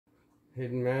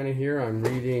Hidden Manna here. I'm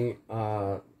reading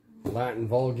Latin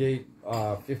Vulgate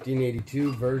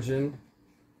 1582 version.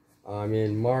 I'm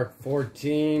in Mark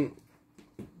 14,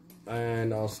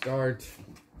 and I'll start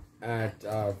at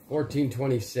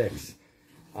 14:26.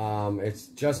 It's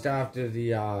just after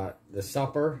the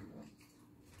supper,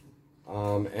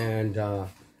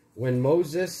 when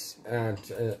Moses and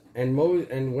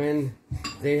when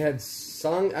they had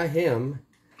sung a hymn,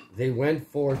 they went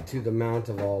forth to the Mount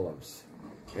of Olives.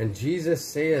 And Jesus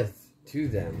saith to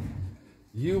them,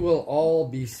 You will all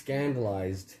be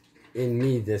scandalized in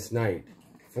me this night,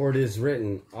 for it is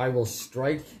written, I will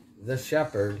strike the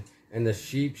shepherd, and the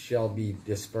sheep shall be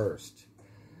dispersed.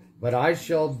 But I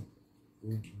shall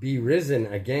be risen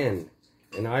again,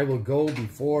 and I will go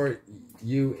before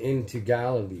you into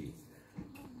Galilee.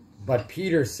 But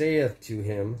Peter saith to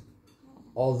him,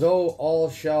 Although all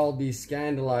shall be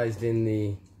scandalized in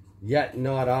thee, yet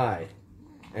not I.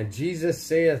 And Jesus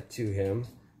saith to him,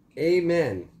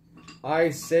 Amen,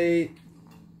 I say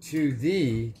to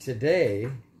thee today,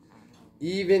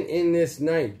 even in this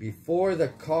night, before the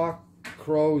cock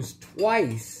crows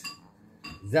twice,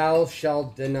 thou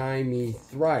shalt deny me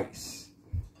thrice.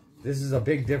 This is a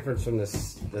big difference from the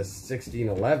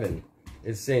 16:11.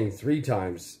 It's saying 3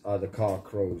 times the cock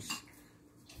crows.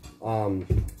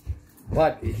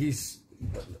 But he's,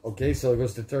 okay, so it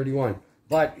goes to 31.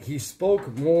 But he spoke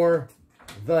more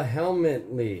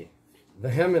vehemently.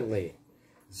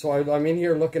 So I'm in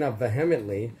here looking up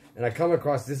vehemently, and I come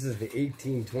across, this is the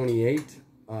 1828,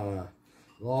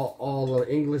 all the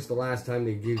English, the last time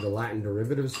they gave the Latin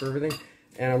derivatives for everything,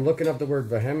 and I'm looking up the word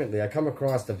vehemently. I come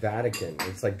across the Vatican.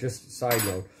 It's like, just a side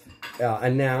note, a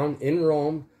noun, in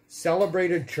Rome,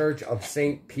 celebrated church of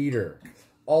St. Peter,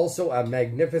 also a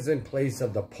magnificent place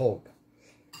of the Pope,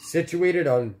 situated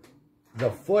on the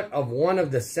foot of one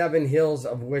of the 7 hills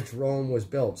of which Rome was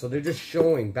built. So they're just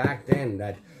showing back then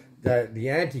that the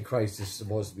Antichrist is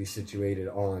supposed to be situated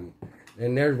on,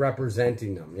 and they're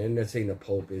representing them. And they're saying the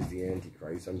Pope is the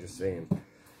Antichrist. I'm just saying.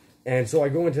 And so I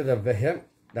go into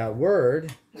that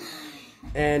word,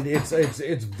 and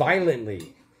it's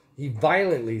violently. He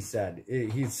violently said,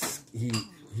 he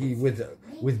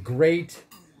with great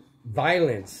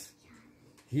violence,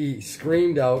 he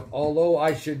screamed out, Although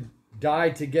I should die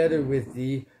together with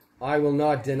thee, I will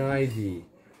not deny thee.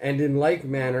 And in like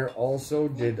manner also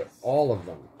did all of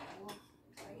them.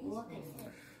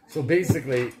 So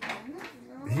basically,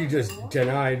 he just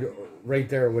denied right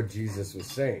there what Jesus was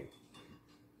saying.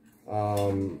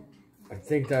 I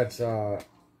think that's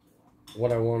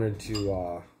what I wanted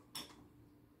to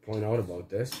point out about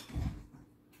this.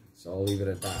 So I'll leave it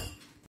at that.